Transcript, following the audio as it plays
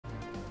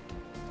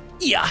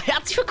Ja,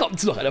 herzlich willkommen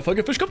zu noch einer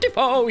Folge Fischkopf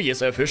TV. Hier ist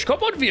der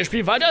Fischkopf und wir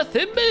spielen weiter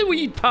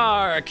Thimbleweed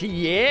Park.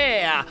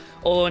 Yeah!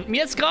 Und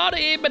mir ist gerade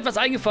eben etwas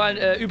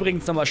eingefallen.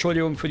 Übrigens nochmal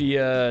Entschuldigung für die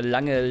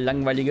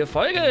langweilige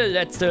Folge.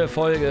 Letzte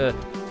Folge.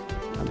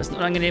 Ein bisschen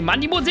unangenehm. Mann,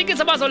 die Musik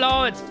ist aber so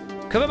laut.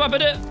 Können wir mal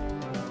bitte...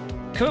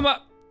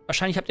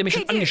 Wahrscheinlich habt ihr mich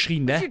schon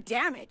angeschrien, ne?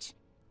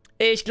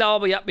 Ich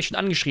glaube, ihr habt mich schon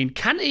angeschrien.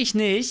 Kann ich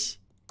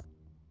nicht...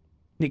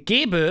 Ne,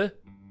 gebe...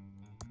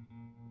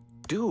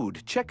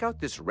 Dude, check out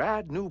this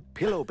rad new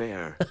pillow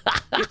bear.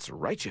 It's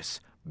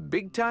righteous.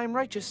 Big time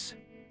righteous.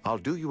 I'll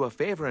do you a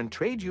favor and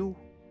trade you.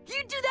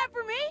 You do that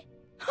for me?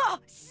 Oh,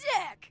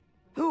 sick.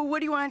 What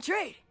do you want to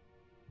trade?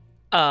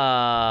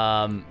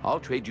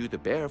 I'll trade you the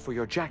bear for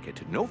your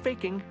jacket. No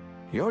faking.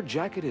 Your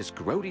jacket is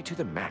grody to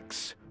the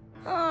max.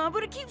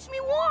 But it keeps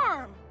me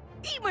warm.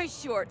 Eat my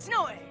shorts.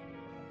 No way.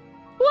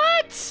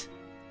 What?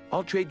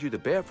 I'll trade you the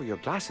bear for your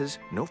glasses.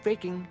 No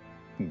faking.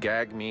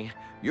 Gag me.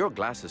 Your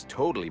glasses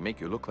totally make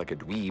you look like a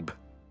dweeb.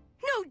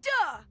 No,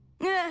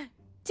 duh!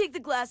 Take the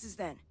glasses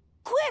then.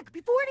 Quick,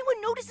 before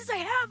anyone notices I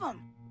have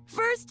them.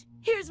 First,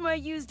 here's my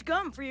used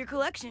gum for your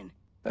collection.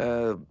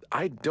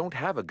 I don't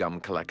have a gum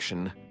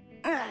collection.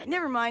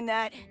 Never mind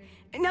that.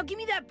 Now give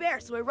me that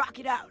bear so I rock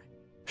it out.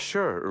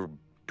 Sure,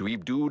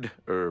 dweeb dude,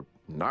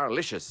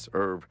 gnarlicious,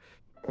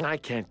 I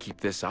can't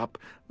keep this up.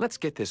 Let's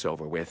get this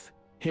over with.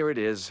 Here it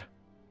is.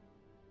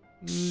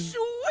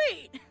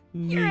 Sweet!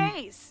 You're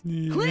ace.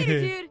 Later,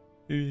 dude.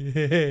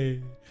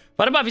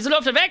 Warte mal, wieso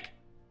läuft er weg?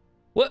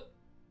 What?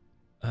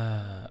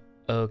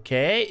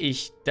 Okay,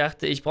 ich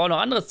dachte, ich brauche noch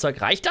anderes Zeug.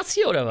 Reicht das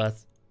hier oder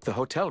was? The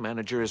hotel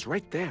manager is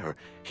right there.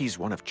 He's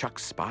one of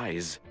Chuck's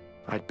spies.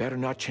 I'd better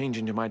not change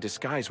into my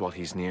disguise while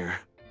he's near.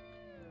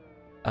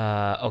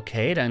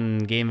 Okay,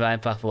 dann gehen wir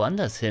einfach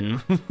woanders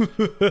hin.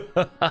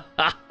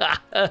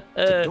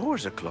 The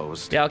doors are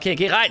closed. Ja, okay,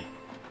 geh rein.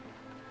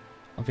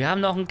 Und wir haben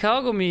noch einen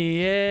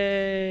Kaugummi.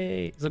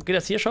 Yay. So, geht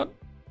das hier schon?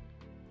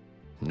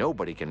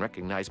 Nobody can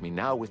recognize me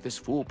now with this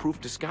foolproof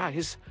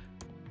disguise.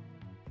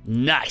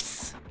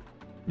 Nice.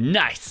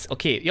 Nice.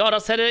 Okay, ja,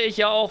 das hätte ich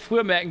ja auch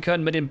früher merken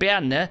können mit den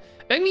Bären, ne?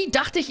 Irgendwie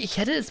dachte ich, ich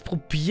hätte es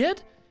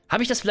probiert.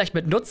 Habe ich das vielleicht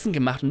mit Nutzen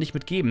gemacht und nicht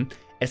mit Geben?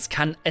 Es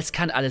kann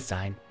alles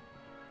sein.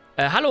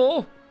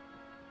 Hallo?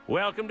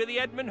 Welcome to the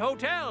Edmund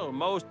Hotel,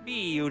 most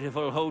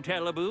beautiful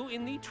hotel Abu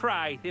in the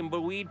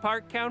Thimbleweed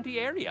Park County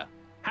area.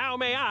 How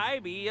may I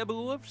be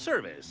Abu of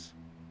service?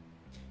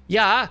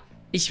 Ja,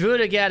 ich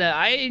würde gerne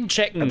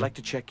einchecken. I'd like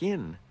to check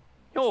in.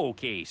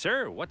 Okay,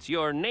 sir. What's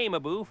your name,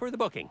 Abu, for the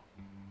booking?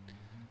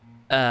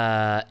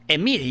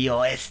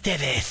 Emilio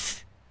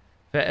Estevez.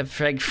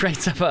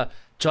 Frank's aber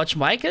George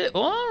Michael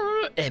or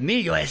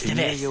Emilio Estevez?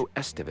 Emilio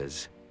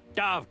Estevez.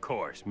 Of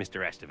course,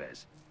 Mr.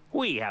 Estevez.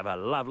 We have a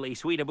lovely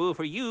suite Abu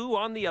for you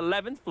on the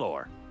 11th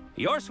floor.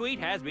 Your suite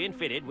has been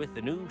fitted with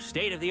the new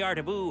state-of-the-art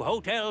Abu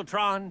Hotel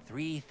Tron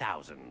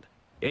 3000.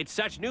 It's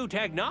such new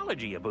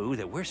technology, Abu,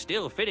 that we're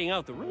still fitting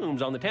out the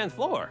rooms on the 10th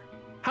floor.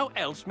 How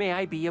else may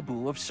I be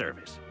Abu of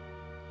service?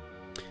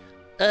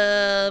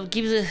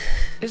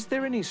 Is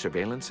there any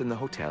surveillance in the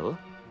hotel?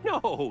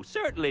 No,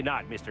 certainly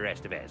not, Mr.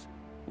 Estevez.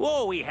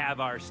 Oh, we have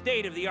our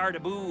state-of-the-art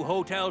Abu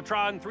Hotel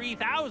Tron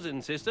 3000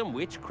 system,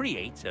 which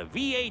creates a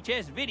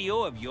VHS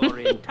video of your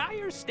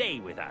entire stay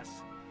with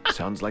us.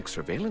 Sounds like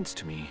surveillance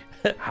to me.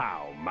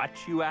 How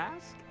much, you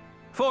ask?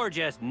 For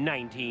just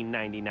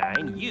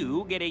 $19.99,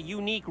 you get a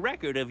unique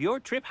record of your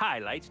trip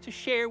highlights to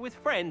share with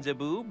friends,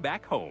 Abu,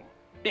 back home.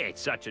 It's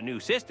such a new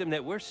system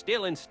that we're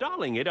still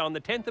installing it on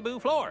the 10th Abu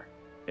floor.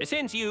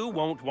 Since you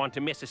won't want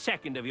to miss a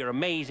second of your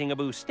amazing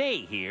Abu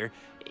stay here,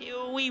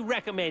 we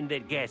recommend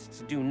that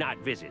guests do not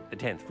visit the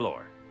 10th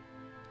floor.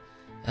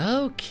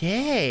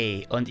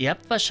 Okay, und ihr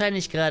habt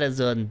wahrscheinlich gerade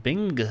so ein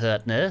Bing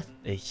gehört, ne?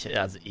 Ich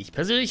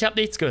persönlich habe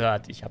nichts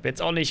gehört. Ich habe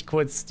jetzt auch nicht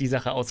kurz die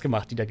Sache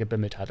ausgemacht, die da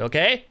gebimmelt hat,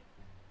 okay?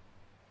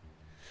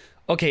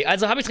 Okay,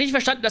 also habe ich richtig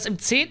verstanden, dass im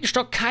 10.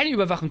 Stock keine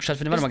Überwachung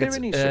stattfindet. Warte mal ganz.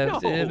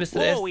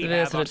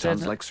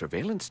 Sounds like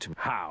surveillance to me.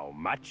 How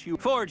much you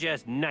for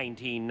just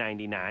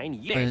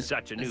 $19.99? Yes,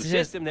 such a new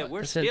system that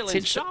we're still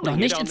installing noch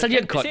nicht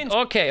installieren konnten.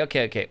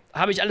 Okay.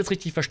 Habe ich alles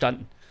richtig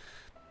verstanden.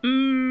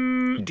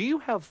 Do you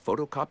have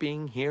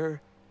photocopying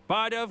here?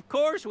 But of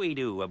course we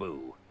do,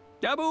 Abu.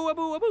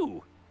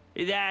 Abu.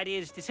 That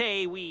is to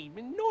say, we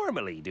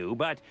normally do,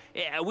 but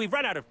we've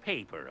run out of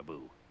paper,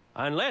 Abu.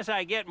 Unless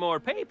I get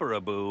more paper,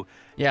 Abu.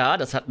 Ja,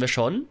 das hatten wir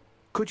schon.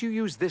 Could you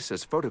use this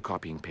as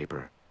photocopying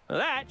paper?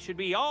 That should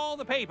be all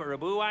the paper,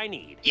 Abu, I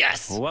need.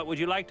 Yes! What would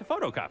you like to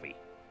photocopy?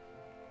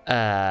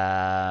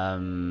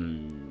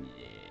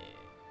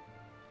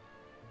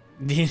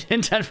 Den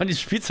Hintern von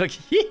diesem Spielzeug.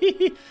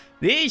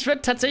 Nee, ich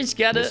würde tatsächlich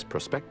gerne... This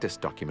prospectus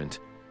document.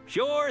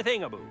 Sure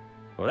thing, Abu.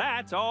 Well,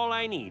 that's all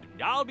I need.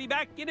 I'll be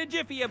back in a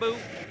jiffy, Abu.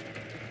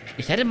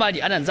 Ich hätte mal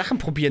die anderen Sachen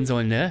probieren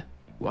sollen, ne?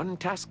 One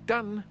task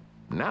done.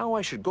 Now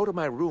I should go to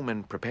my room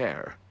and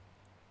prepare.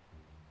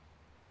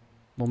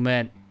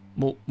 Moment.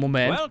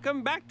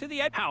 Welcome back to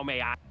the How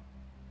may I?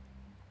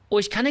 Oh,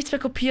 ich kann nichts mehr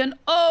kopieren.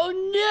 Oh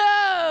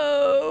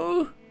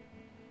no!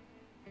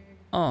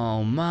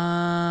 Oh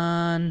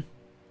Mann.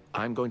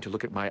 I'm going to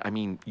look at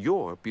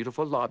your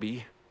beautiful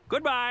lobby.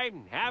 Goodbye.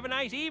 Have a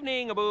nice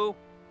evening, Abu.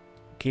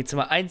 Okay,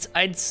 Zimmer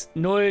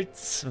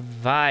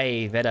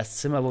 1102 wäre das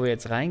Zimmer, wo wir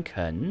jetzt rein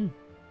können.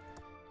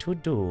 To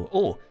do.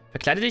 Oh,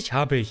 verkleide dich?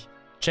 Hab ich.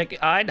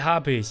 Check ein?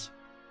 Hab ich.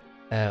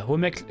 Hol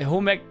mir...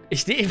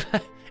 Ich lese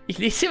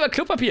hier mal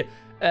Klopapier.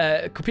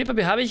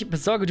 Kopierpapier habe ich.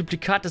 Besorge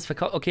Duplikat des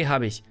Verkaufs. Okay,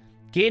 habe ich.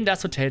 Geh in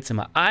das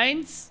Hotelzimmer.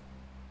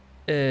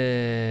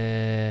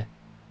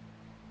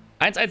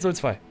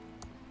 1102.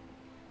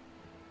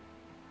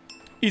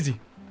 Easy.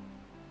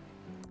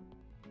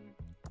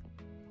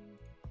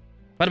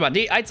 Warte mal,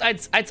 nee,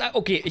 1111.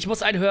 Okay, ich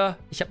muss einhören.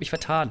 Ich habe mich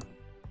vertan.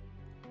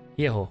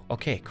 Hier hoch.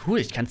 Okay, cool.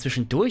 Ich kann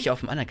zwischendurch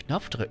auf einen anderen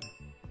Knopf drücken.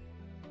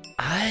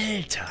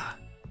 Alter.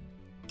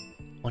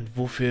 Und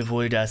wofür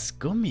wohl das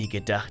Gummi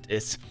gedacht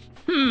ist?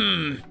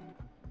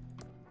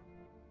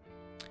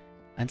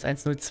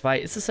 1102.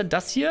 Ist es denn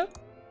das hier?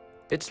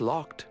 It's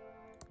locked.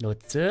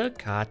 Nutze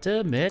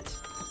Karte mit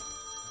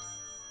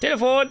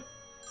Telefon.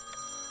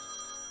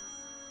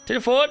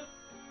 Telefon.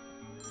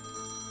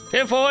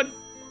 Telefon.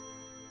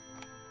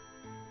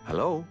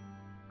 Hello?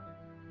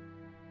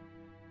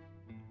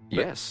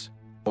 Yes,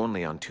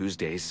 only on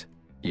Tuesdays.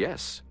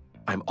 Yes,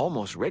 I'm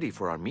almost ready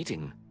for our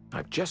meeting.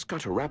 I've just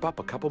got to wrap up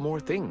a couple more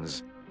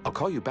things. I'll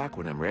call you back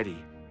when I'm ready.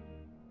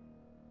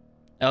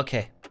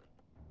 Okay.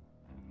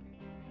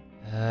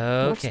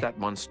 What's that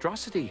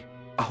monstrosity?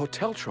 A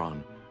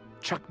Hoteltron.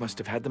 Chuck must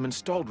have had them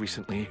installed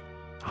recently.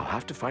 I'll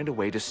have to find a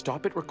way to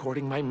stop it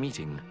recording my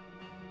meeting.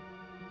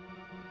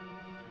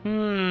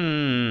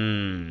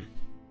 Können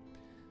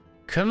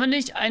wir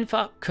nicht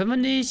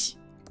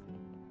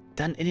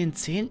dann in den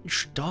 10.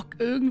 Stock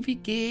irgendwie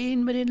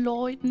gehen mit den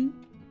Leuten?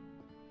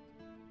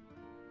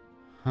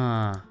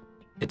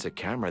 It's a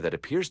camera that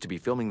appears to be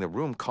filming the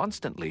room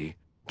constantly.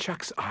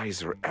 Chuck's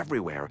eyes are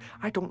everywhere.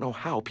 I don't know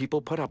how people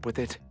put up with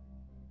it.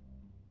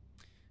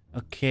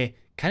 Okay.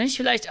 Kann ich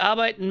vielleicht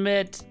arbeiten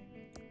mit...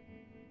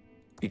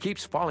 He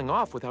keeps falling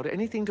off without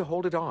anything to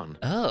hold it on.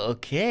 Oh,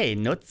 okay.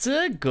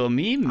 Nutze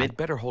Gummi mit... I'd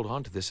better hold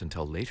on to this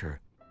until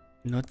later.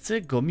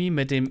 Nutze Gummi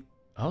mit dem...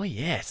 Oh,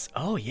 yes.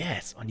 Oh,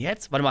 yes. Und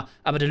jetzt? Warte mal.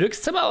 Aber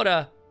Deluxe-Zimmer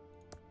oder...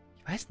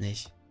 Ich weiß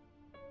nicht.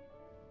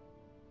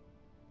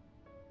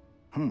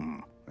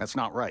 That's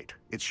not right.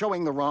 It's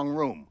showing the wrong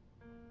room.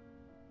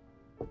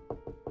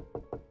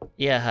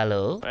 Ja,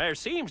 hallo? There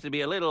seems to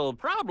be a little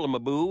problem,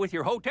 Abu, with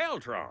your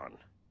Hoteltron.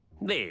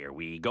 There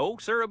we go,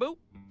 Sir Abu.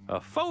 A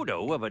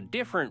photo of a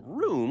different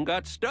room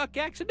got stuck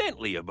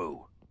accidentally,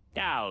 Abu.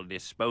 I'll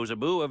dispose,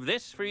 Abu, of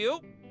this for you.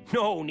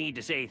 No need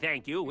to say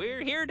thank you.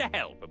 We're here to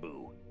help,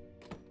 Abu.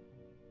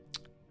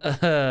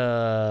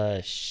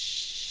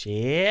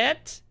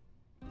 Shit.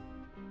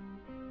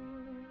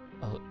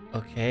 Oh,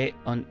 okay.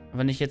 Und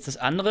wenn ich jetzt das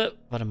andere...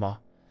 Warte mal.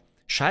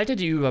 Schalte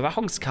die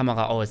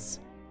Überwachungskamera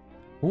aus.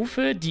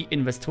 Rufe die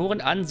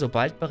Investoren an,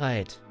 sobald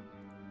bereit.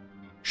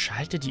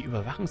 Schalte die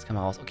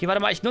Überwachungskamera aus. Okay,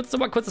 warte mal. Ich nutze noch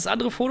mal kurz das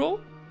andere Foto.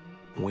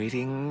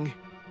 Waiting.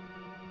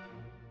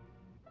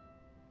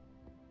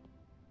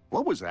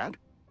 What was that?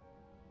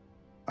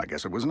 I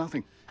guess it was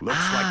nothing.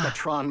 Looks like the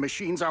Tron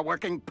machines are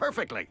working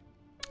perfectly.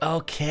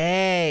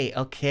 Okay,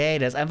 okay.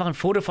 Da ist einfach ein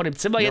Foto von dem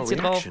Zimmer jetzt hier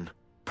drauf.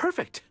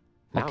 Perfect.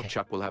 Now Okay.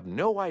 Chuck will have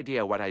no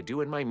idea what I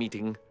do in my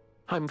meeting.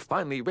 I'm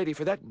finally ready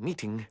for that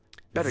meeting.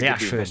 Better Sehr give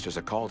the schön. investors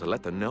a call to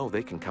let them know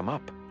they can come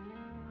up.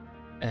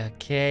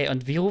 Okay,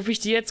 und wie rufe ich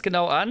die jetzt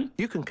genau an?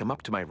 You can come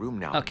up to my room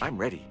now. Okay. I'm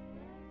ready.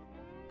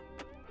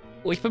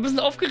 Oh, ich bin ein bisschen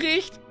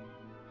aufgeregt.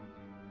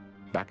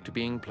 Back to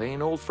being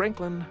plain old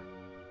Franklin.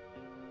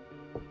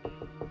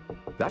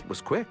 That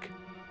was quick.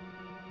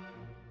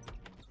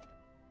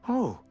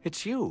 Oh,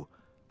 it's you.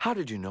 How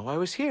did you know I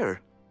was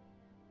here?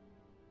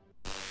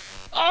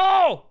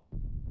 Oh!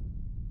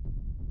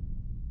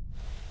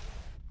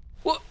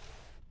 What?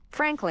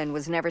 Franklin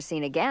was never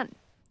seen again.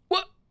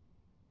 What?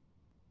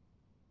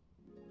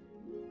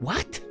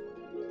 What?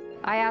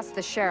 I asked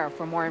the sheriff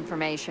for more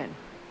information,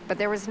 but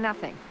there was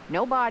nothing.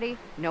 No body,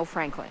 no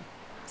Franklin.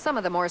 Some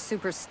of the more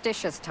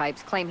superstitious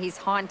types claim he's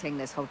haunting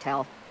this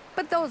hotel,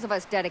 but those of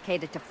us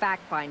dedicated to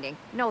fact-finding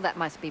know that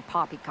must be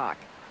poppycock.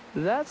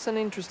 That's an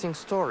interesting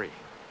story.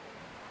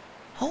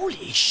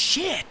 Holy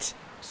shit!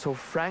 So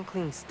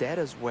Franklin's dead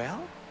as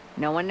well?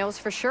 No one knows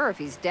for sure if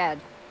he's dead.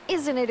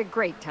 Isn't it a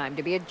great time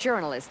to be a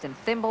journalist in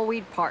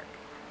Thimbleweed Park?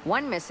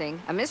 One missing,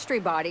 a mystery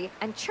body,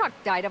 and Chuck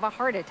died of a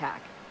heart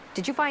attack.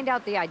 Did you find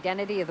out the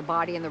identity of the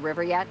body in the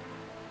river yet?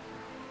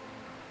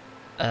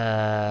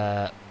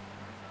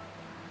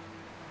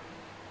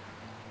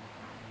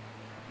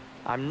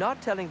 I'm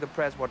not telling the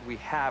press what we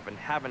have and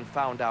haven't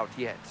found out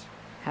yet.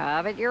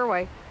 Have it your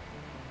way.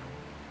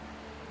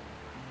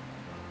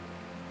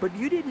 But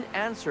you didn't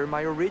answer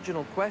my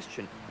original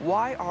question.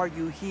 Why are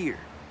you here?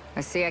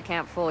 I see I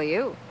can't fool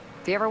you.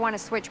 If you ever want to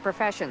switch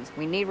professions,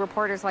 we need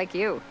reporters like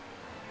you.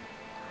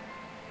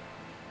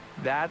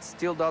 That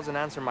still doesn't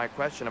answer my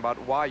question about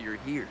why you're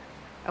here.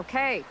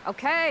 Okay,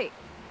 okay.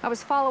 I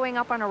was following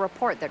up on a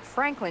report that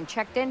Franklin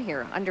checked in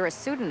here under a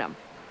pseudonym.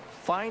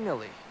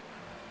 Finally.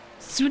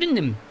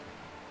 Pseudonym.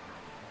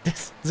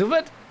 So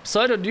wird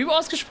Pseudonym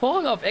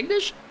ausgesprochen auf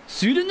Englisch?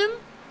 Pseudonym?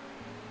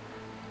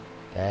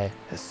 Geil.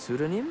 A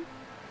pseudonym?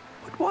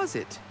 What was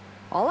it?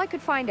 All I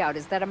could find out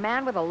is that a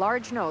man with a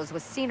large nose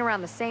was seen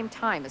around the same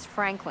time as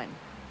Franklin.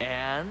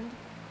 And?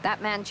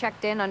 That man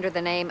checked in under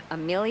the name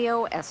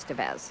Emilio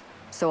Estevez,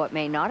 so it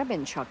may not have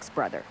been Chuck's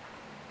brother.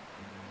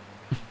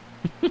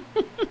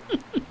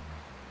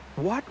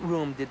 What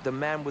room did the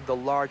man with the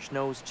large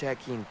nose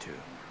check into?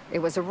 It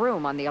was a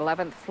room on the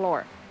 11th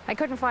floor. I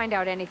couldn't find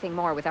out anything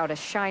more without a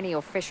shiny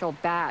official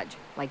badge,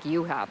 like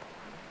you have.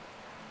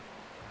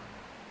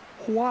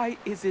 Why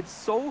is it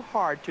so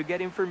hard to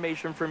get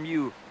information from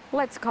you?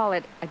 Let's call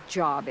it a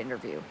job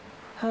interview.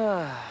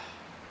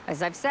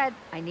 As I've said,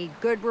 I need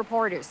good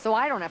reporters, so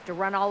I don't have to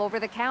run all over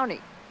the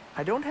county.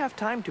 I don't have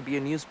time to be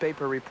a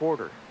newspaper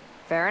reporter.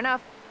 Fair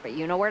enough, but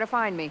you know where to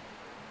find me.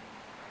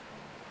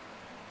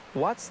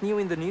 What's new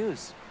in the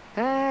news?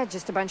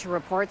 Just a bunch of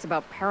reports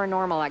about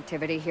paranormal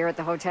activity here at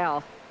the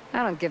hotel.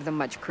 I don't give them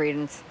much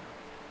credence.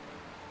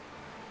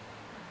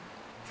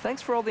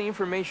 Thanks for all the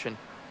information.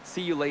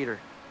 See you later.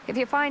 If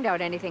you find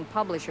out anything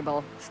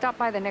publishable, stop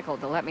by the Nickel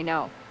to let me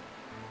know.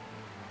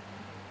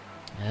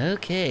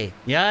 Okay.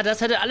 Ja,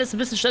 das hätte alles ein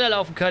bisschen schneller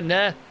laufen können,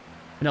 ne?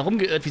 Bin da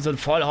rumgeirrt wie so ein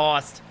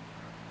Vollhorst.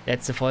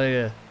 Letzte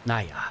Folge.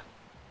 Naja.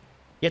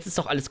 Jetzt ist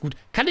doch alles gut.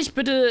 Kann ich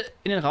bitte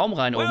in den Raum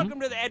rein oben?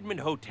 Welcome to the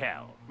Edmond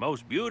Hotel.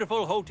 Most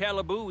beautiful hotel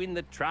Abu in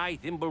the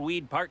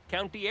Thimbleweed Park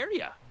County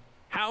area.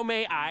 How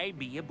may I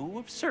be Abu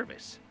of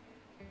service?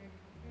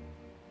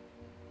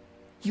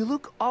 You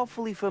look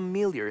awfully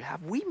familiar.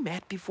 Have we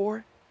met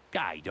before?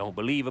 I don't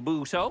believe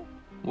Abu so.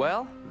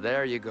 Well,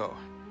 there you go.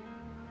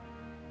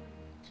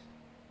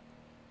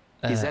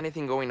 Is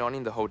anything going on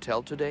in the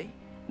hotel today?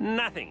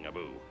 Nothing,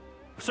 Abu.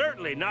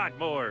 Certainly not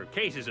more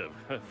cases of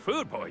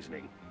food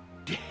poisoning.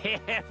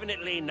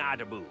 Definitely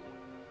not Abu.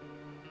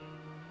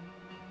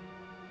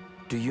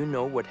 Do you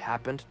know what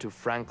happened to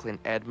Franklin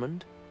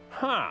Edmond?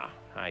 Huh.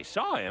 I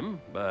saw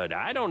him, but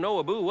I don't know,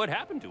 Abu, what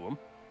happened to him.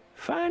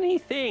 Funny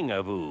thing,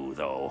 Abu,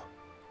 though.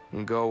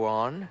 Go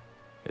on.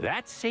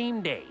 That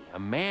same day, a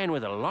man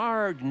with a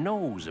large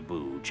nose,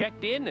 Abu,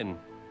 checked in and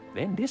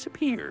then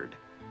disappeared.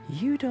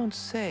 You don't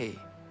say.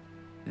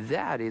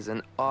 That is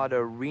an odd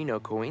Reno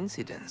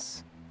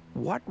coincidence.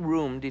 What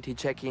room did he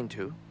check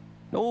into?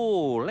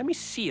 Oh, let me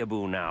see,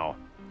 Abu, now.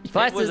 Ich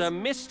weiß It was es. a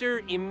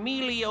Mr.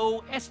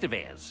 Emilio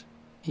Estevez.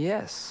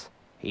 Yes.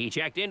 He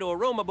checked into a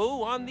room, Abu,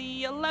 on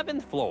the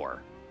 11th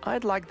floor.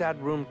 I'd like that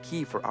room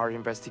key for our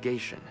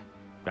investigation.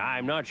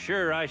 I'm not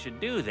sure I should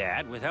do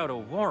that without a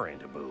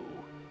warrant, Abu.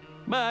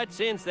 But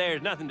since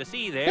there's nothing to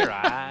see there,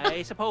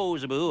 I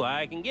suppose, Abu,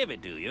 I can give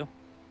it to you.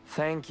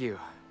 Thank you.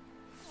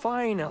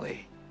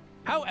 Finally.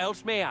 How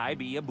else may I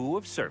be Abu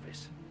of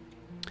service?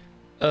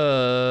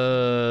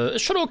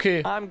 Ist schon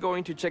okay. I'm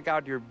going to check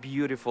out your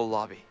beautiful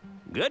lobby.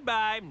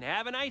 Goodbye.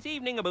 Have a nice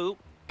evening, Abu.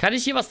 Kann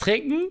ich hier was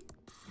trinken?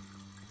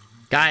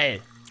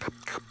 Geil.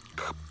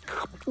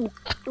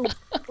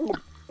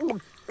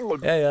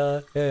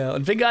 Ja.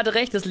 Und Finger hatte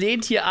recht, das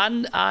lehnt hier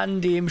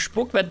an dem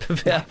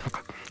Spuckwettbewerb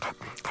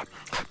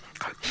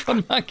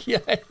von Monkey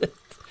Island.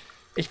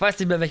 Ich weiß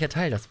nicht mehr, welcher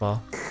Teil das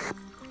war.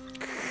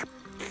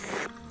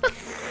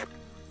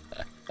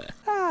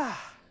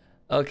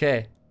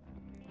 Okay.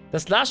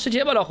 Das Glas steht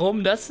hier immer noch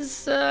rum. Das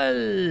ist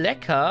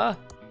lecker.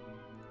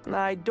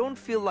 I don't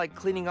feel like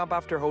cleaning up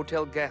after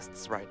hotel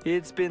guests, right?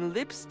 It's been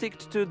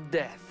lipsticked to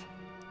death.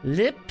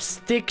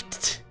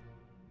 Lipstickt.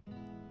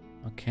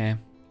 Okay.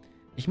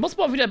 Ich muss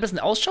mal wieder ein bisschen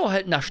Ausschau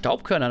halten nach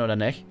Staubkörnern, oder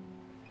nicht?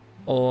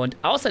 Und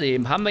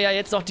außerdem haben wir ja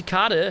jetzt noch die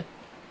Karte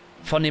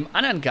von dem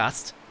anderen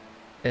Gast.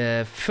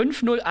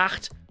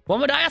 508.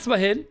 Wollen wir da erstmal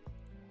hin?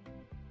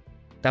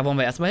 Da wollen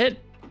wir erstmal hin.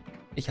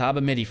 Ich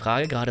habe mir die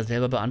Frage gerade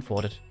selber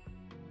beantwortet.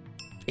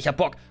 Ich hab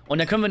Bock. Und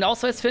dann können wir einen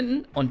Ausweis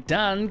finden und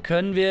dann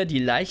können wir die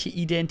Leiche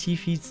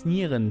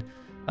identifizieren.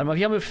 Warte mal,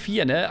 hier haben wir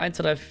 4, ne? 1,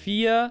 2, 3,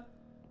 4,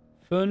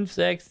 5,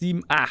 6,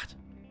 7, 8.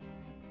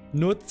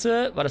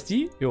 Nutze. War das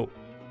die? Jo.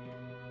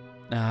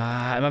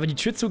 Ah, immer wenn die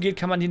Tür zugeht,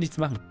 kann man hier nichts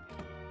machen.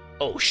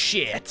 Oh,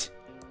 shit.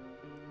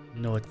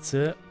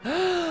 Nutze.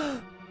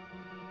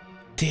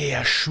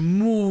 Der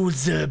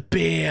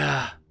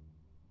Schmusebär.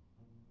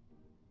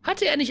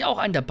 Hatte er nicht auch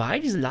einen dabei,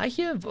 diese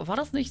Leiche? War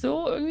das nicht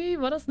so irgendwie?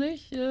 War das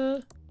nicht?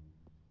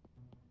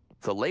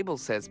 The label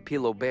says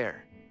Pillow Bear.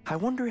 I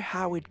wonder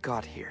how it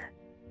got here.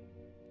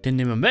 Den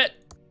nehmen wir mit.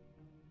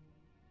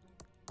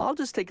 I'll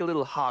just take a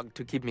little hog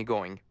to keep me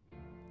going.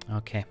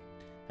 Okay.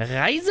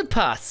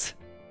 Reisepass.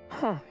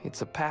 Huh,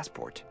 it's a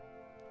passport.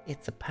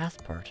 It's a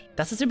passport.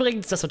 Das ist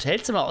übrigens das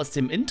Hotelzimmer aus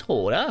dem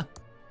Intro, oder?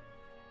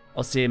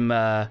 Aus dem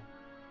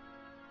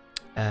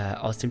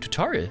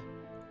Tutorial.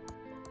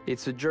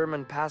 It's a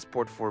German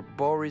passport for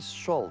Boris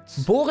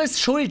Schultz. Boris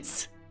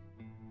Schulz.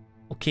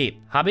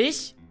 Okay, habe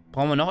ich.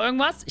 Brauchen wir noch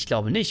irgendwas? Ich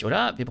glaube nicht,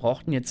 oder? Wir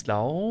brauchten jetzt,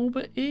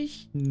 glaube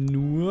ich,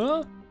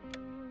 nur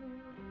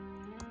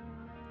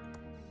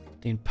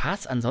den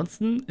Pass.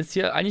 Ansonsten ist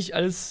hier eigentlich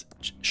alles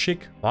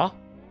schick, wa?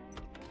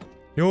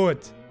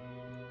 Gut.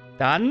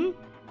 Dann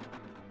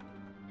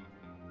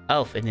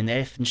auf in den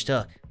 11.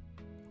 Stock.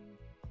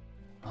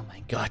 Oh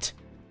mein Gott.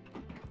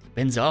 Ich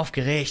bin so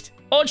aufgeregt.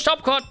 Und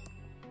Staubkorn.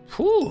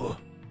 Puh.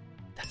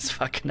 Das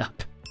war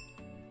knapp.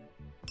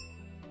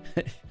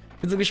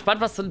 Ich bin so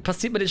gespannt, was dann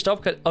passiert mit den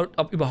Staubkorn.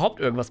 Ob überhaupt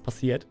irgendwas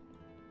passiert.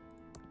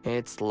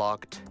 It's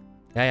locked.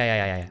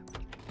 Ja.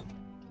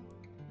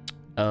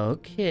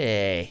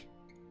 Okay.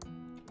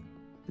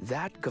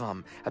 That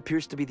gum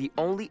appears to be the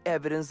only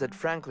evidence that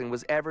Franklin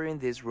was ever in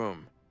this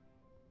room.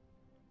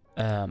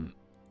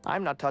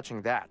 I'm not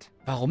touching that.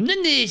 Warum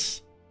denn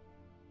nicht?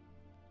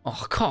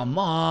 Och, come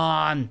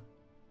on.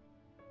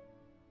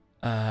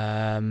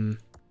 I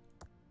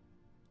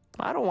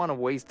don't want to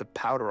waste the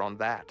powder on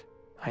that.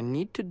 I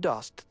need to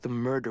dust the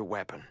murder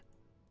weapon.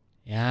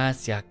 Ja,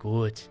 ist ja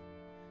gut.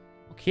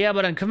 Okay,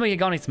 aber dann können wir hier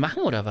gar nichts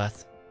machen, oder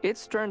was?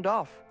 It's turned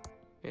off.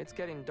 It's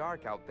getting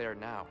dark out there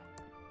now.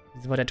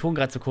 Wieso war der Ton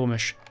gerade so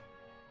komisch?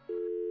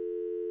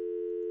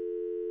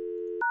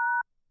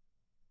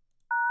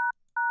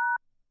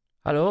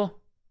 Hallo?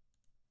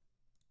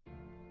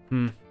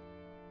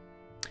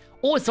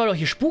 Oh, es soll doch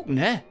hier spuken,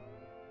 ne?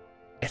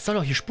 Es soll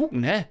doch hier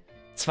spuken, ne?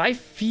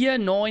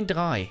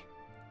 2493.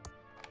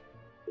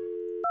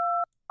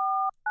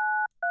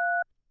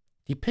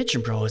 Die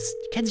Pigeon Bros,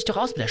 die kennen sich doch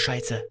aus mit der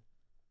Scheiße.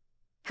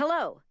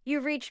 Hello,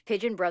 you've reached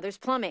Pigeon Brothers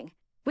Plumbing.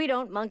 We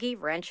don't monkey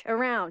wrench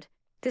around.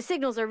 The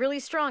signals are really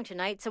strong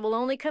tonight, so we'll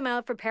only come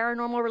out for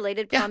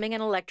paranormal-related plumbing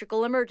and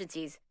electrical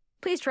emergencies.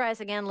 Please try us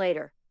again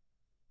later.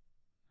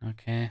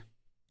 Okay.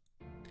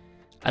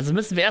 Also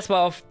müssen wir erstmal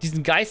auf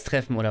diesen Geist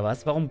treffen, oder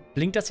was? Warum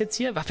blinkt das jetzt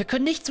hier? Wir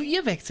können nicht zu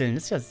ihr wechseln.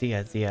 Das ist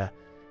ja sehr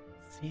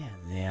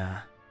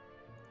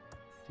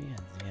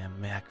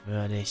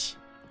merkwürdig.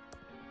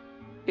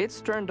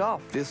 It's turned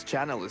off. This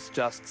channel is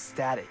just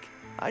static.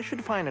 I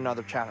should find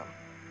another channel.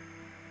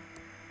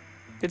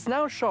 It's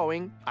now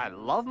showing I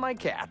love my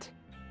cat.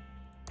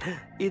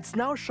 It's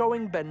now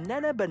showing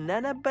banana.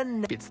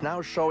 It's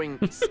now showing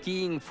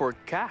skiing for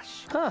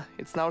cash. Huh.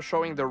 It's now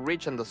showing the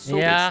rich and the soul.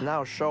 Yeah. It's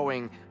now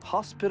showing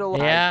hospital.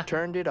 Yeah. I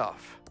turned it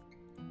off.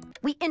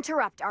 We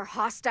interrupt our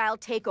hostile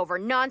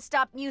takeover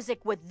non-stop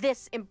music with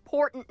this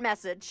important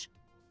message.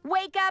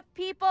 Wake up,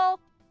 people!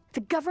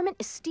 The government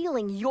is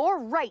stealing your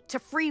right to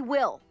free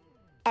will.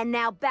 And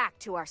now back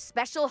to our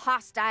special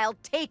hostile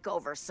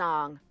takeover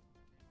song.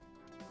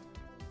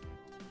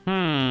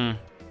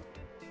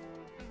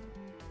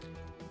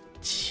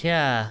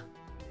 Tja.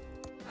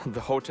 The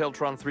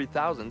Hoteltron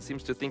 3000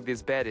 seems to think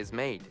this bed is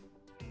made.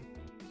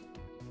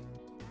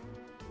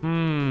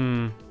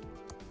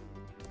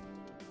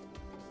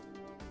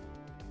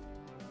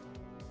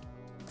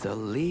 The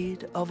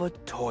lid of a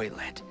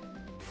toilet.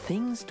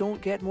 Things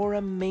don't get more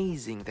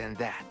amazing than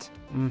that.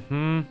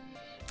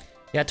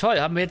 Ja, toll.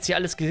 Haben wir jetzt hier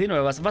alles gesehen,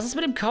 oder was? Was ist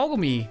mit dem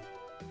Kaugummi?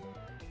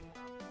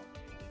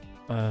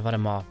 Warte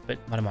mal.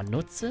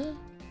 Nutze?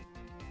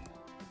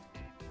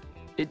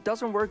 It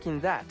doesn't work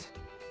in that.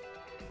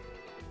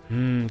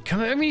 Können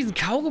wir irgendwie diesen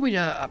Kaugummi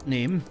da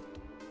abnehmen?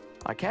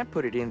 I can't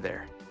put it in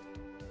there.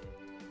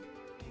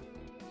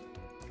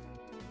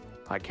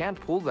 I can't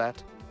pull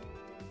that.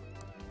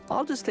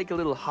 I'll just take a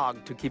little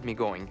hug to keep me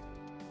going.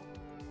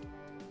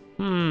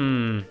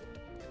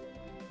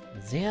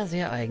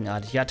 Sehr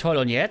eigenartig. Ja, toll.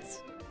 Und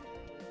jetzt?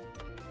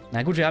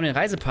 Na gut, wir haben den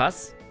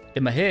Reisepass.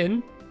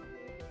 Immerhin.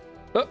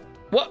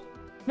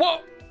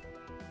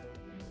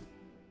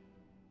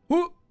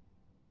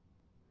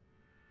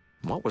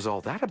 What was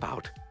all that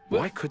about?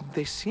 Why couldn't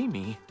they see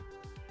me?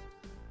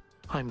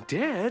 I'm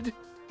dead?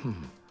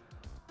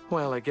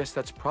 Well, I guess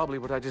that's probably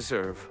what I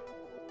deserve.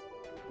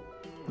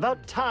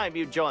 About time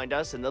you joined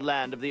us in the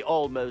land of the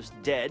almost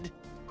dead.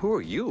 Who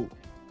are you?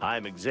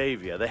 I'm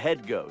Xavier, the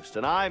head ghost,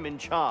 and I'm in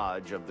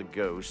charge of the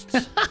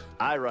ghosts.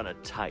 I run a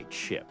tight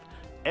ship.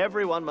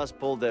 Everyone must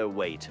pull their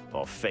weight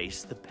or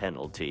face the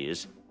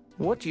penalties.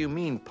 What do you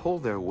mean, pull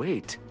their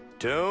weight?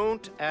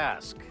 Don't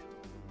ask.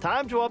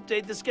 Time to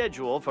update the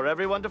schedule for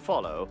everyone to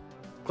follow.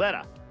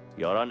 Clara,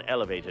 you're on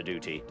elevator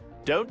duty.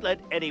 Don't let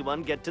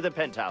anyone get to the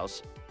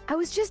penthouse. I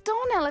was just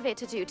on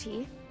elevator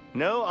duty.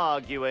 No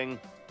arguing.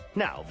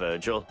 Now,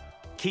 Virgil,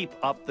 keep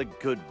up the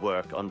good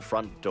work on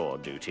front door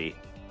duty.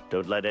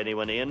 Don't let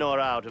anyone in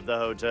or out of the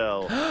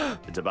hotel.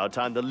 It's about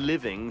time the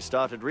living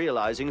started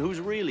realizing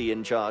who's really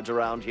in charge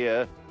around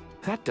here.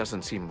 That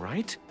doesn't seem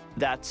right.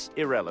 That's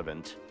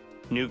irrelevant.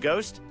 New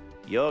ghost,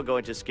 you're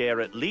going to scare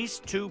at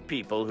least 2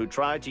 people who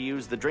tried to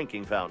use the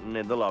drinking fountain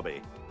in the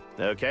lobby.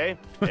 Okay?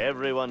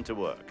 Everyone to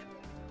work.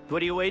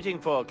 What are you waiting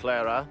for,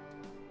 Clara?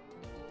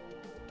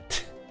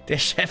 Der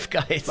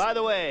Chefgeist. By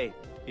the way,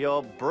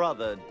 your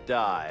brother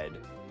died.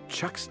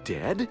 Chuck's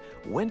dead?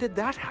 When did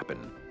that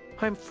happen?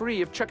 I'm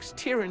free of Chuck's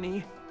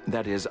tyranny.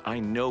 That is, I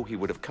know he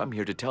would have come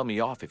here to tell me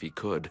off if he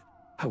could.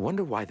 I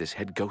wonder why this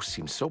head ghost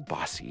seems so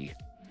bossy.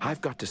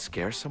 I've got to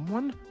scare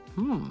someone?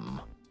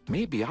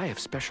 Maybe I have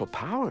special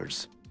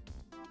powers.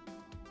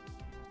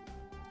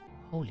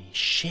 Holy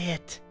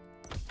shit.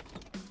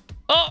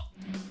 Oh!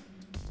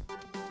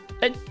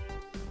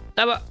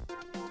 Aber...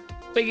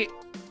 Können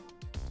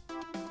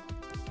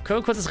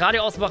wir kurz das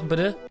Radio ausmachen,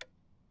 bitte?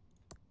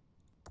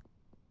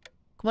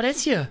 Guck mal, der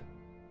ist hier.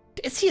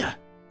 Der ist hier.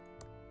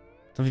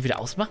 Sollen wir wieder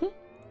ausmachen?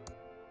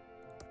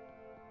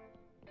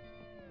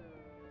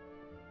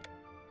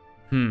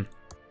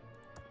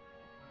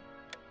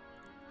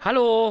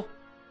 Hallo?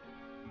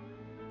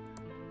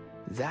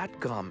 That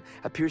gum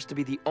appears to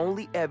be the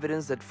only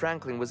evidence that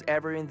Franklin was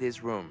ever in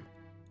this room.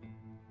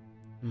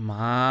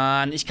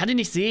 Mann, ich kann ihn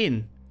nicht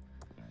sehen.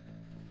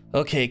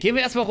 Okay, gehen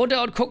wir erstmal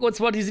runter und gucken uns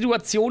mal die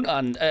Situation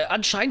an.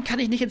 Anscheinend kann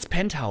ich nicht ins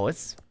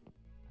Penthouse.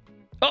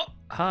 Oh,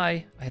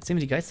 hi. Jetzt sehen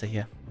wir die Geister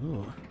hier.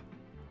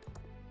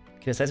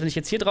 Okay, das heißt, wenn ich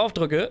jetzt hier drauf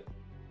drücke...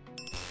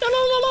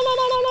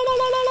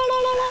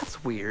 That's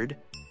weird.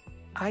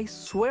 I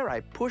swear I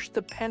pushed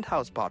the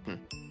penthouse button.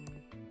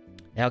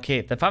 Ja,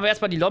 okay. Dann fahren wir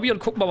erstmal in die Lobby und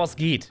gucken mal, was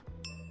geht.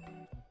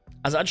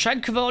 Also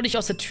anscheinend können wir auch nicht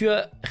aus der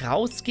Tür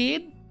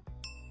rausgehen.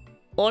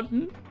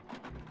 Unten.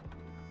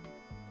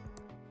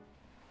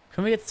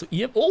 Können wir jetzt zu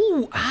ihr?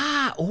 Oh,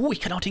 ich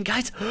kann auch den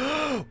Geist.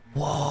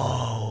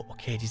 Wow.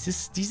 Okay,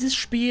 dieses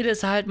Spiel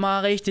ist halt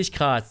mal richtig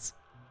krass.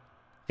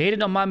 Rede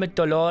nochmal mit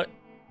Dolores.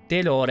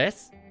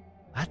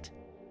 Was?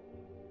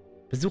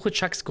 Besuche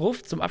Chucks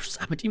Gruft zum Abschluss.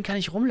 Ach, mit ihm kann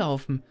ich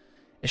rumlaufen.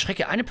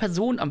 Erschrecke eine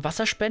Person am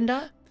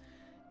Wasserspender.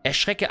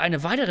 Erschrecke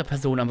eine weitere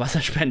Person am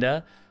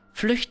Wasserspender.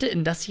 Flüchte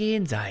in das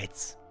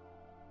Jenseits.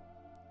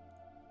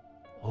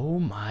 Oh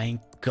mein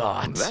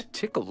Gott. That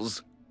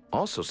tickles.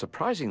 Also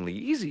surprisingly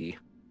easy.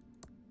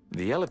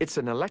 It's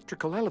an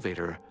electrical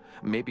elevator.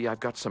 Maybe I've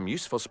got some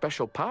useful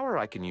special power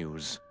I can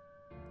use.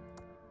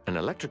 An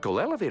electrical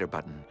elevator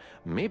button.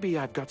 Maybe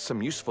I've got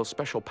some useful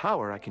special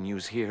power I can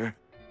use here.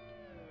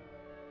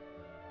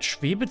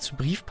 Schwebe zu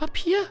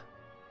Briefpapier?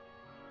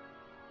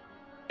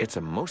 It's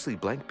a mostly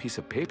blank piece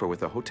of paper with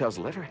the hotel's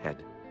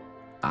letterhead.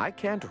 I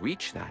can't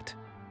reach that.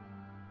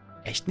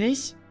 Echt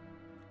nicht?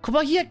 Guck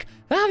mal hier.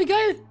 Ah, wie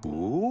geil.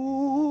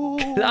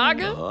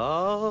 Klage?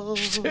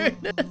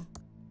 Schöne.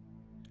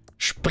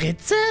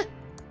 Spritze?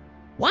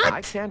 What?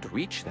 I can't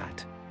reach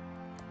that.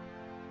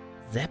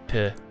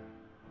 Seppe.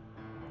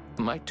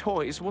 My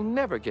toys will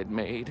never get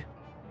made.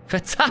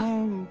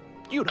 Verdammt.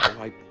 You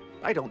know,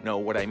 I don't know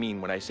what I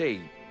mean when I say,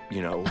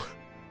 you know.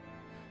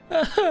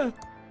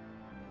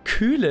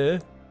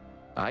 Kühle.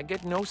 I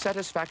get no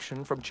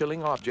satisfaction from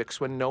chilling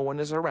objects when no one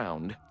is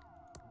around.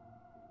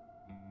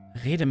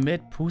 Rede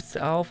mit,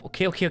 puste auf.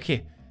 Okay.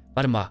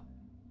 Warte mal.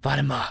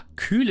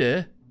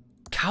 Kühle?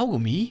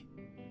 Kaugummi?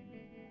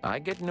 I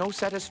get no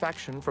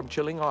satisfaction from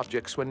chilling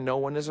objects when no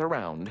one is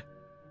around.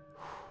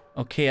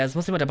 Okay, also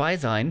muss jemand dabei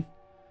sein.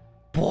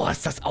 Boah,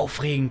 ist das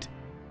aufregend.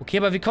 Okay,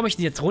 aber wie komme ich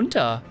denn jetzt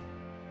runter?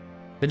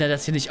 Wenn er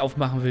das hier nicht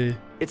aufmachen will.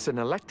 It's an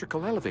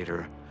electrical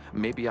elevator.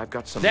 Maybe I've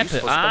got some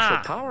useful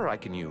special power I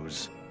can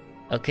use.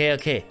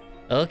 Okay.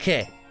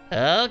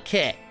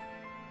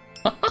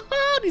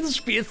 Dieses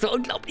Spiel ist so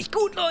unglaublich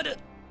gut, Leute.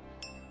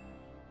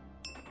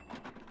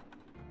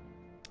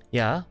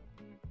 Ja.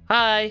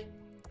 Hi.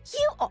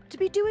 You ought to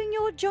be doing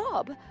your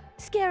job.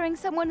 Scaring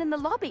someone in the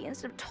lobby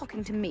instead of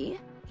talking to me.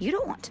 You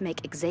don't want to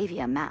make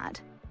Xavier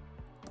mad.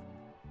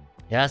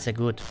 Ja, ist ja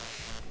gut.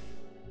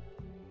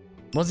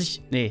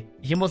 Nee,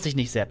 hier muss ich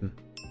nicht zappen.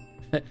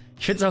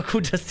 Ich find's auch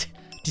gut, dass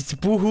diese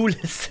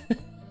Buhulis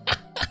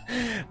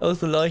auch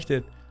so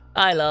leuchtet.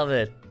 I love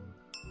it.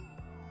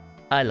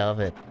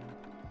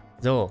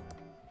 So.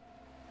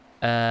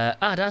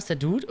 Da ist der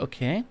Dude,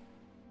 okay.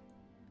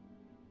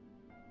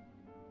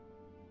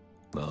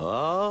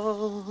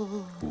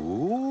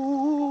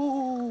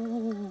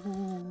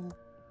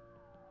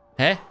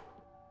 Hä?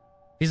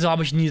 Wieso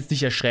habe ich ihn jetzt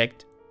nicht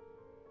erschreckt?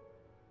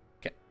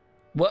 Okay.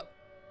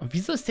 Und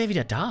wieso ist der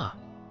wieder da?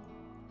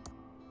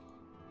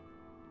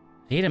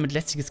 Rede mit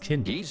lästiges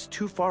Kind. He's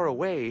too far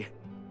away.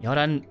 Ja,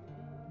 dann...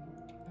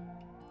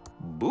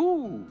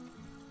 Boo.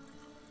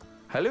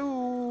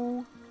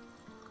 Hallo.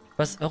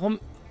 Was, warum?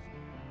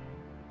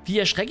 Wie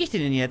erschrecke ich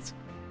den denn jetzt?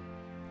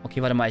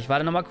 Okay, warte mal, ich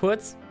warte noch mal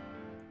kurz.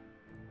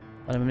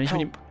 Warte mal, wenn ich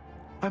mit ihm...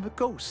 I'm a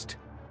ghost.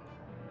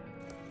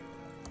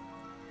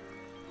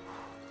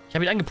 Ich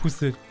habe ihn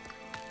angepustet.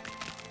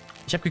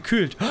 Ich habe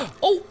gekühlt.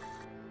 Oh!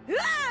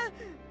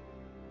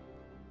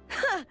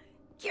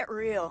 Get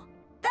real.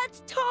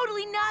 That's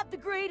totally not the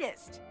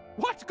greatest.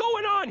 What's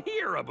going on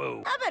here,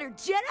 Abu? I better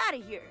jet out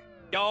of here.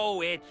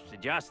 Oh, it's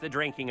just the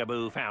drinking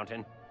Abu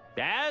fountain.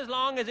 As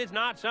long as it's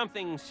not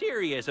something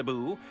serious,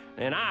 Abu,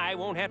 then I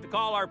won't have to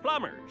call our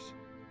plumbers.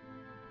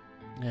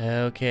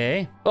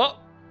 Okay. Oh!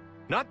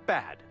 Not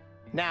bad.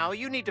 Now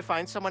you need to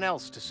find someone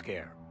else to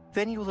scare.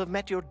 Then you'll have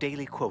met your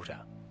daily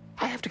quota.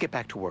 I have to get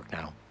back to work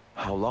now.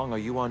 How long are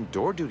you on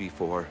door duty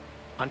for?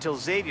 Until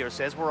Xavier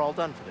says we're all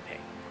done for the day.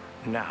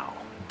 Now,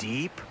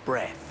 deep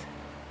breath.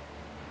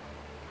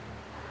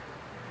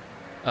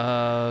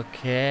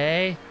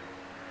 Okay.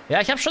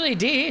 Ja, ich habe schon eine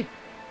Idee.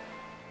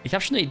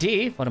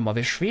 Warte mal,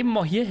 wir schweben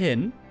mal hier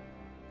hin.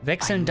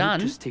 Wechseln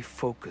dann.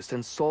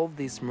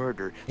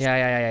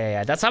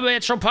 Ja. Das haben wir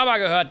jetzt schon ein paar Mal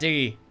gehört,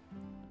 Diggi.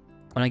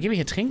 Und dann gehen wir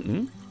hier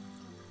trinken.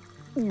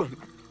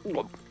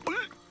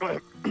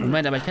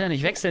 Moment, aber ich kann ja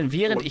nicht wechseln,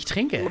 während ich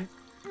trinke.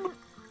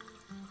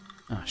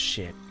 Oh,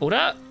 shit.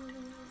 Oder?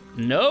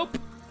 Nope.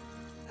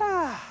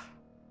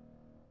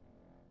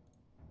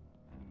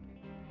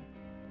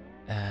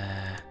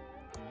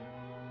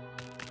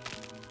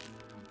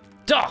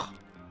 Doch.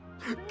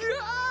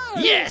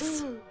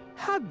 Yes!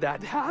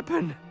 that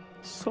happen?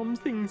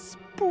 Something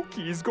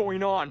spooky is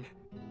going on.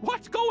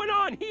 What's going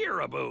on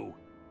here, Abu?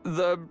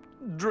 The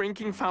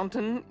drinking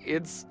fountain,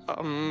 it's,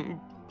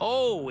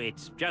 Oh,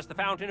 it's just the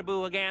fountain,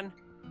 Abu, again?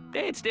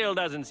 It still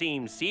doesn't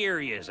seem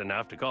serious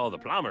enough to call the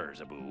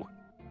plumbers, Abu.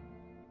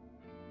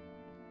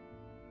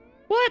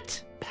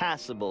 What?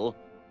 Passable.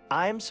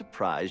 I'm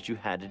surprised you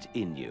had it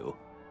in you.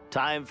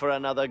 Time for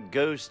another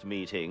ghost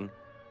meeting.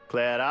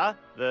 Clara,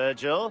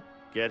 Virgil,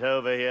 get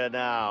over here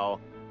now.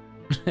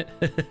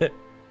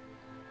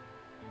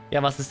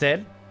 Ja, was ist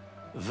denn?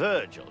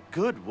 Virgil,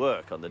 good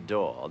work on the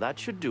door. That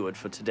should do it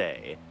for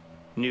today.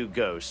 New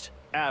ghost,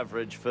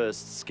 average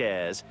first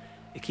scares.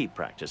 Keep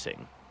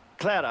practicing.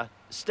 Clara,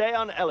 stay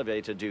on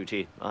elevator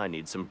duty. I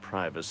need some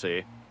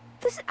privacy.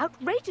 This is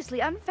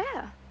outrageously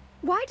unfair.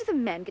 Why do the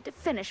men get to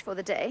finish for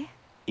the day?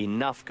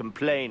 Enough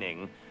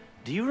complaining.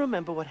 Do you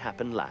remember what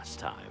happened last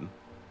time?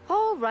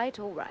 All right,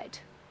 all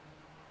right.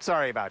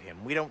 Sorry about him.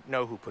 We don't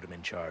know who put him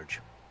in charge.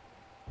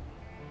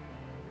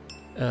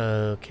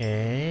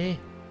 Okay.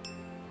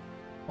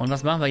 Und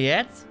was machen wir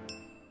jetzt?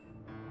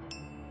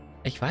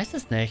 Ich weiß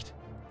es nicht.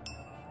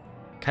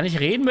 Kann ich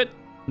reden mit...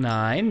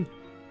 Nein.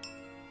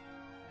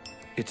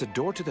 It's a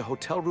door to the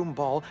hotel room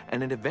ball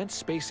and an event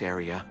space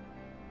area.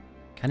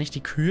 Kann ich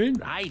die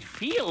kühlen? I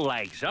feel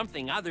like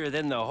something other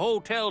than the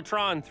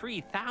Hoteltron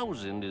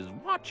 3000 is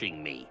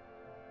watching me.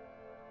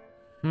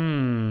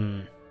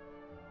 Hm.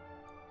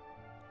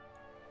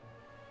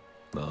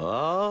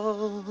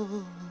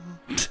 Oh.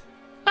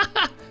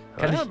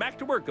 Well, back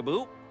to work,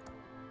 Abu.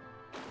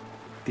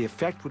 The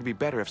effect would be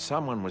better if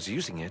someone was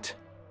using it.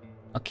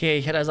 Okay,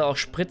 ich hätte also auch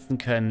spritzen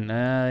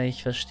können.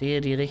 Ich verstehe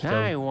die Richtung.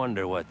 I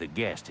wonder what the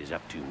guest is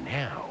up to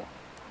now.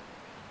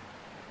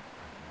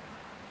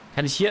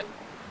 Kann ich hier...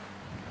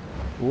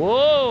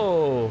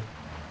 Wow.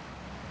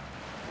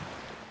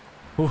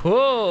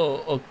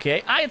 Hoho,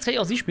 okay. Ah, jetzt kann ich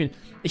auch sie spielen.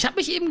 Ich habe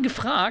mich eben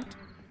gefragt,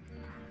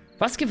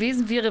 was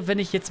gewesen wäre, wenn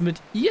ich jetzt mit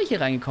ihr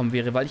hier reingekommen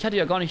wäre, weil ich hatte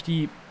ja gar nicht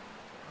die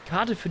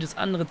Karte für das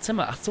andere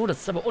Zimmer. Ach so,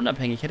 das ist aber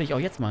unabhängig. Hätte ich auch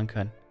jetzt machen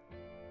können.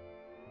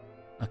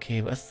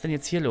 Okay, was ist denn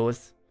jetzt hier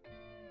los?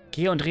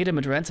 Geh und rede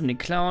mit Ransom, den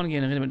Clown. Geh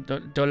und rede mit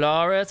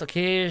Dolores.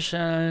 Okay,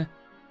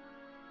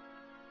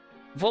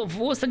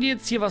 wo ist denn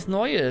jetzt hier was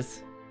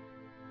Neues?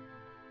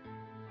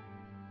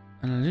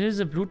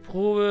 Analyse,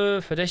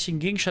 Blutprobe, verdächtigen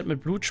Gegenstand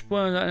mit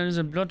Blutspuren,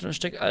 Analyse, Blut,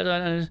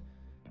 Steckalter,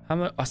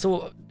 haben wir... Ach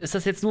so, ist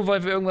das jetzt nur,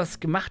 weil wir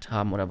irgendwas gemacht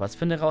haben oder was?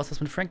 Finde raus, was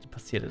mit Frankie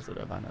passiert ist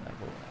oder wann oder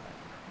wo?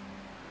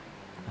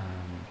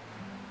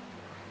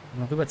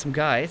 Mal rüber zum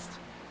Geist.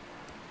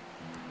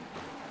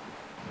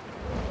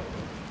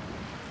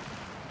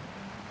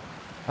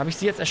 Habe ich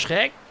sie jetzt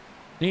erschreckt?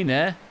 Nee,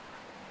 ne?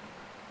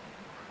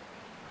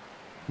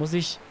 Muss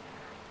ich...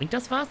 Bringt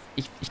das was?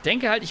 Ich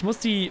denke halt, ich muss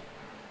die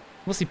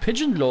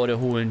Pigeon-Lorde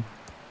holen.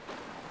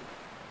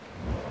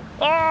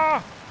 Oh!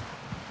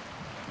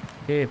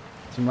 Okay,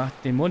 sie macht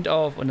den Mund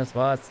auf und das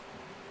war's.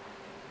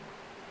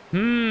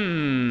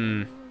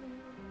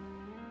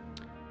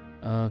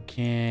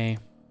 Okay.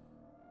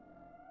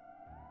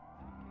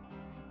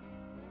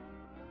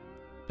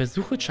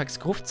 Besuche Chucks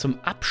Gruft zum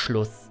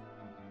Abschluss.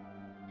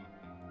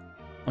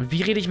 Und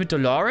wie rede ich mit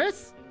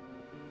Dolores?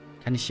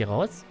 Kann ich hier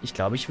raus? Ich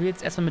glaube, ich will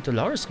jetzt erstmal mit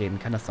Dolores reden.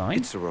 Kann das sein?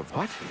 It's a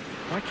robot?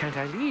 Why can't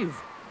I leave?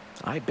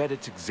 I bet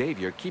it's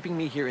Xavier keeping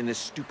me here in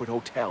this stupid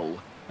hotel.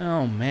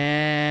 Oh,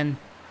 man.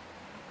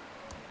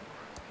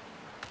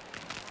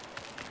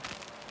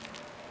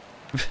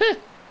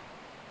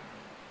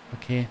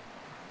 Okay.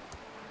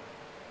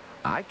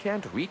 I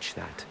can't reach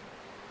that.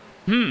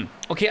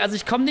 Okay, also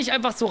ich komme nicht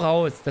einfach so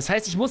raus. Das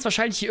heißt, ich muss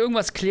wahrscheinlich hier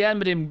irgendwas klären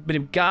mit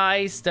dem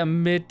Geist,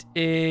 damit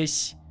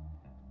ich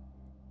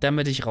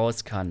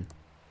raus kann.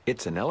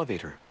 It's an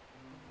elevator.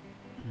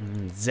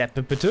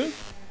 Seppe, bitte.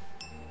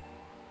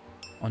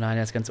 Oh nein,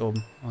 er ist ganz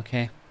oben.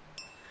 Okay.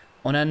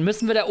 Und dann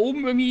müssen wir da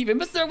oben irgendwie... Wir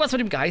müssen irgendwas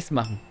mit dem Geist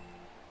machen.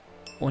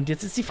 Und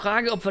jetzt ist die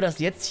Frage, ob wir das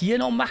jetzt hier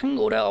noch machen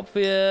oder ob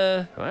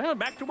wir... Well,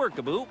 back to work,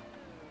 Abu.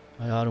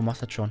 Ja, du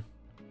machst das schon.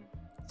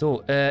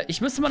 So,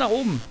 ich müsste mal nach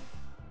oben.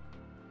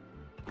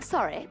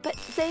 Sorry, but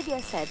Xavier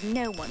said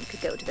no one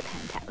could go to the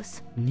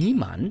penthouse.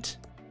 Niemand?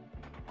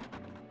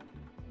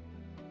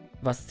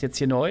 Was ist jetzt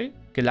hier neu?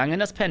 Gelangen in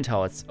das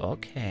Penthouse.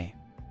 Okay.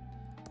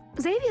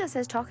 Xavier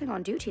says talking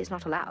on duty is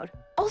not allowed.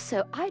 Also,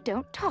 I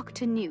don't talk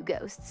to new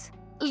ghosts.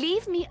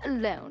 Leave me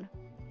alone.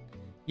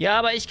 Ja,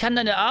 aber ich kann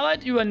deine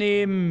Arbeit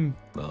übernehmen.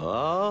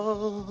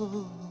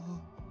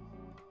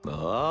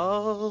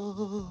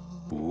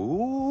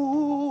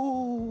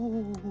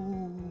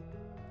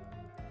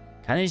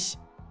 Kann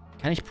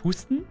ich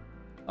pusten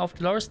auf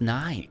Dolores?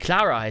 Nein.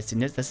 Clara heißt sie.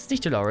 Das ist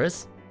nicht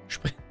Dolores.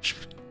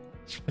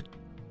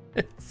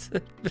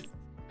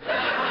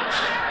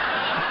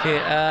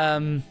 Okay,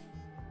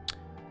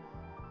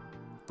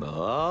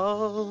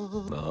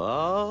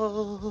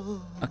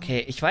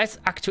 Okay, ich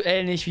weiß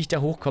aktuell nicht, wie ich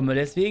da hochkomme.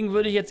 Deswegen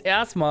würde ich jetzt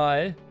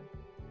erstmal...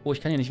 Oh,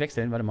 ich kann hier nicht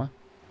wechseln. Warte mal.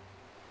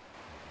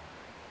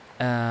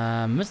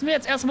 Müssen wir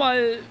jetzt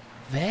erstmal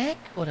weg,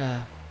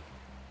 oder?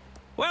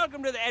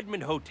 Welcome to the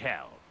Edmund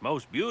Hotel.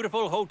 Most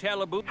beautiful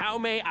hotel, Abu. How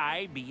may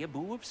I be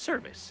Abu of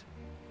service?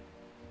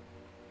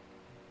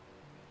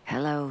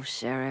 Hello,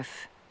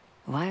 Sheriff.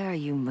 Why are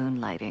you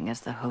moonlighting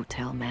as the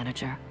hotel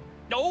manager?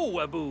 Oh,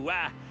 Abu,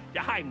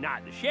 I'm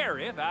not the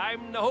sheriff.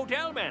 I'm the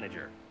hotel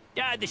manager.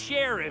 The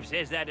sheriff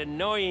says that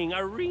annoying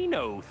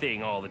Areno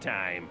thing all the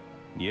time.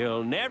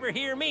 You'll never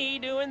hear me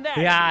doing that.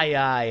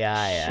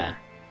 Ja.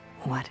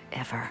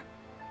 Whatever.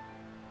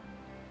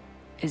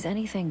 Is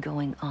anything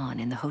going on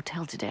in the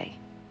hotel today?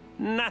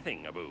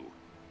 Nothing, Abu.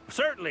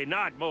 Certainly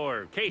not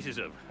more cases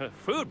of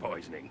food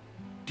poisoning.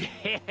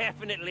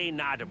 Definitely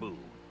not, Abu.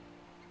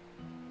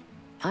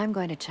 I'm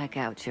going to check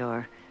out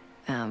your,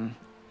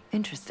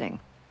 interesting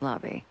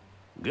lobby.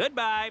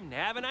 Goodbye.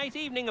 Have a nice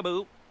evening,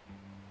 Abu.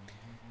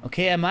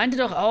 Okay, er meinte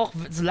doch auch,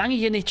 solange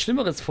hier nichts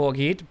Schlimmeres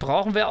vorgeht,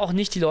 brauchen wir auch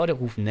nicht die Leute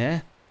rufen,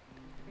 ne?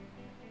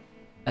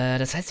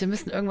 Das heißt, wir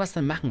müssen irgendwas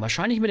dann machen.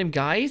 Wahrscheinlich mit dem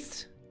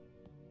Geist.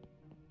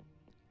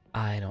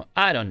 I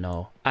don't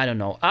know.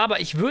 Aber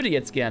ich würde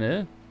jetzt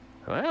gerne...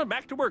 Well,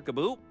 back to work,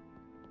 Abu.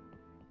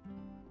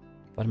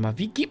 Warte mal,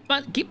 wie gibt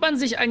man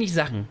sich eigentlich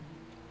Sachen?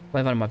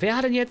 Weil, warte mal, wer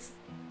hat denn jetzt...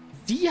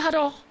 Sie hat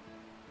doch...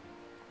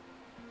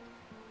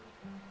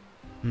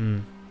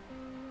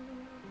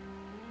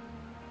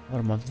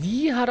 Warte mal,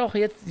 sie hat auch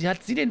jetzt...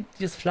 Hat sie denn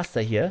dieses Pflaster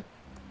hier?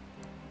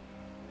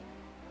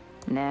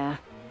 Nah,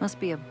 must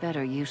be a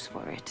better use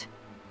for it.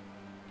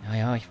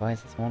 Ja, ich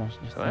weiß, das war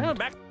noch nicht so.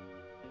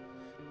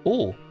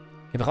 Oh,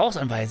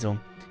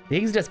 Gebrauchsanweisung.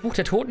 Legen Sie das Buch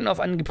der Toten auf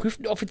einen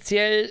geprüften,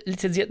 offiziell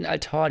lizenzierten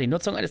Altar. Die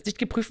Nutzung eines nicht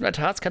geprüften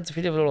Altars kann zu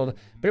viel...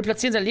 Bitte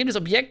platzieren Sie ein lebendes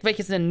Objekt,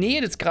 welches in der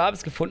Nähe des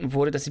Grabes gefunden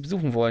wurde, das Sie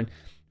besuchen wollen.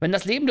 Wenn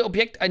das lebende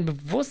Objekt ein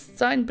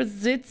Bewusstsein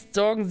besitzt,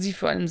 sorgen Sie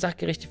für eine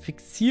sachgerechte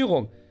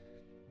Fixierung.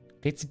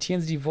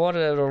 Rezitieren Sie die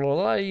Worte...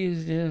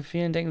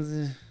 Fehlen, denken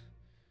Sie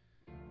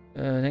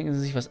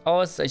sich was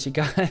aus, ist eigentlich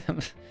egal.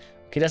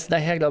 Okay, das ist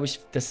nachher, glaube ich,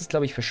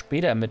 glaube ich, für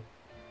später mit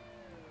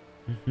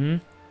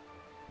dem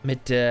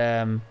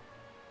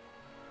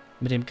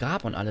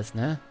Grab und alles,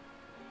 ne?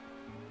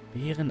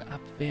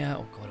 Bärenabwehr,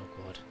 oh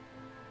Gott.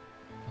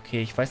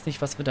 Okay, ich weiß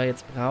nicht, was wir da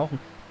jetzt brauchen.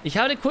 Ich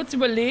habe kurz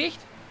überlegt.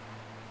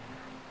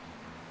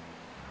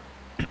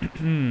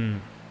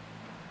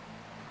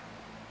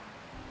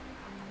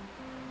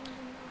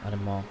 Warte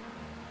mal.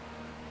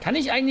 Kann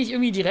ich eigentlich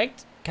irgendwie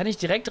direkt... Kann ich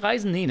direkt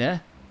reisen? Nee,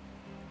 ne?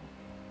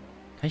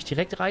 Kann ich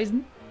direkt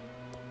reisen?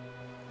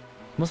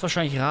 Ich muss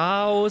wahrscheinlich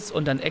raus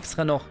und dann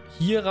extra noch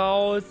hier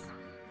raus.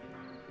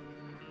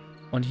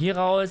 Und hier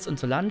raus und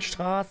zur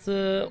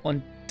Landstraße.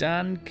 Und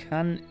dann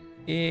kann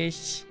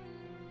ich...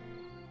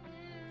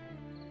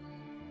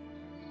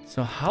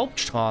 zur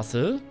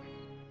Hauptstraße.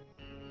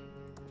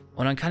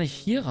 Und dann kann ich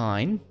hier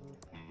rein.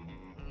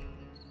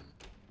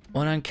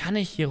 Und dann kann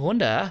ich hier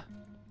runter.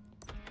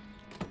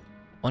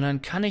 Und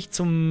dann kann ich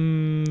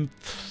zum...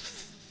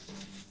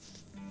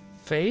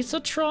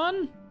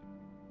 Facetron?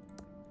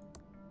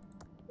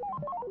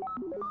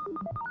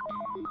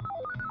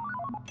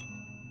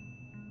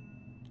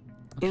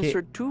 Okay.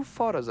 Insert 2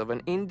 photos of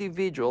an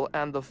individual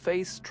and the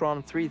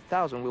Facetron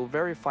 3000 will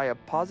verify a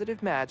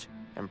positive match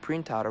and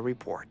print out a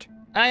report.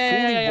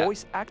 Fully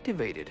voice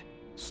activated.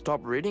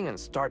 Stop reading and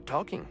start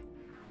talking.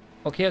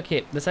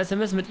 Okay. Das heißt, wir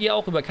müssen mit ihr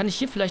auch rüber. Kann ich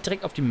hier vielleicht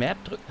direkt auf die Map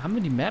drücken? Haben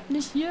wir die Map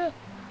nicht hier?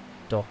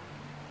 Doch.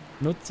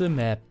 Nutze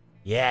Map.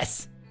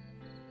 Yes!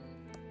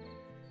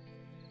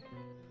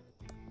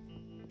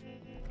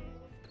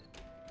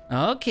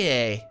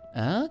 Okay.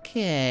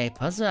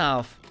 Pass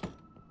auf.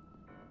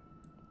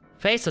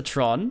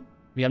 Facetron.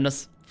 Wir haben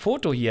das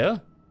Foto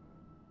hier.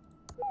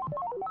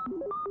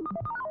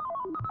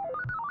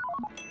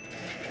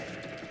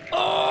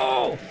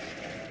 Oh!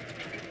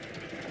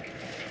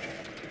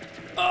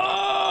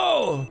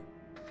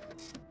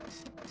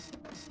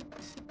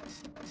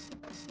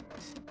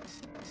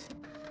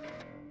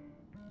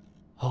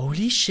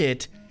 Holy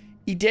shit.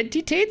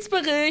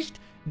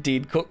 Identitätsbericht.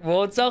 Den gucken wir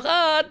uns auch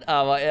an,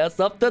 aber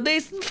erst ab der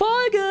nächsten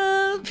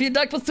Folge. Vielen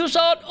Dank fürs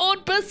Zuschauen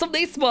und bis zum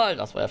nächsten Mal.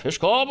 Das war der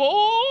Fischkorb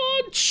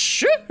und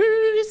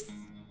tschüss.